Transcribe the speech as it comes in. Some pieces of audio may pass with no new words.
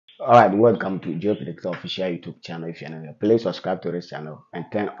Alright, welcome to GeoPredictor official YouTube channel. If you're new here, please subscribe to this channel and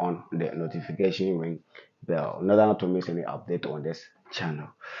turn on the notification ring bell in order not to miss any update on this channel.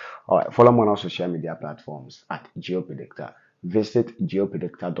 Alright, follow me on all social media platforms at GeoPredictor. Visit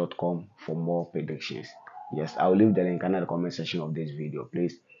geopredictor.com for more predictions. Yes, I'll leave the link under the comment section of this video.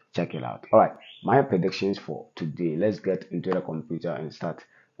 Please check it out. Alright, my predictions for today. Let's get into the computer and start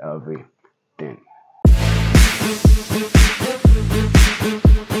everything.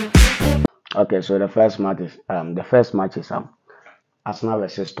 Okay, so the first match is Arsenal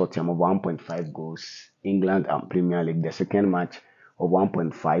versus Tottenham of 1.5 goals, England and Premier League. The second match of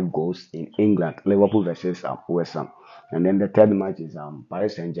 1.5 goals in England, Liverpool versus West Ham. And then the third match is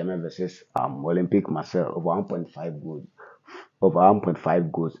Paris Saint-Germain versus Olympique Marseille of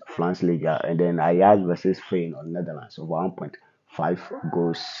 1.5 goals, France Liga. And then Ajax versus Feyenoord Netherlands of 1.5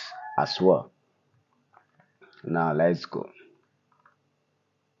 goals as well. Now let's go.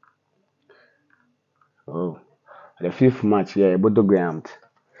 Oh, the fifth match here, Bodo Glimt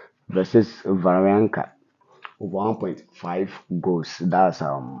versus Varianca over 1.5 goals. That's is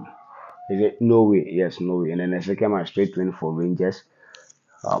it Norway? Yes, Norway. And then the second match, straight win for Rangers.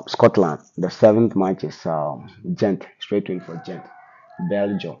 Scotland. The seventh match is Gent, straight win for Gent.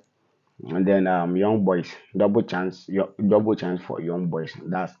 Belgium. And then Young Boys, double chance for Young Boys.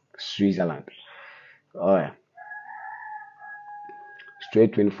 That's Switzerland. Alright.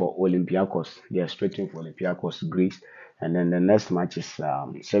 Straight win for Olympiacos. Yeah, straight win for Olympiacos, Greece. And then the next match is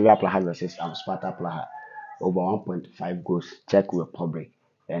Sevilla Praha versus Sparta Praha over 1.5 goals, Czech Republic.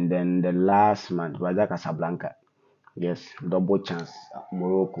 And then the last match, Raja Casablanca. Yes, double chance,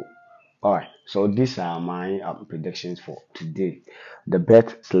 Morocco. Alright, so these are my predictions for today. The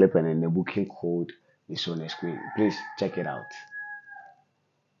bet slip and the booking code is on the screen. Please check it out.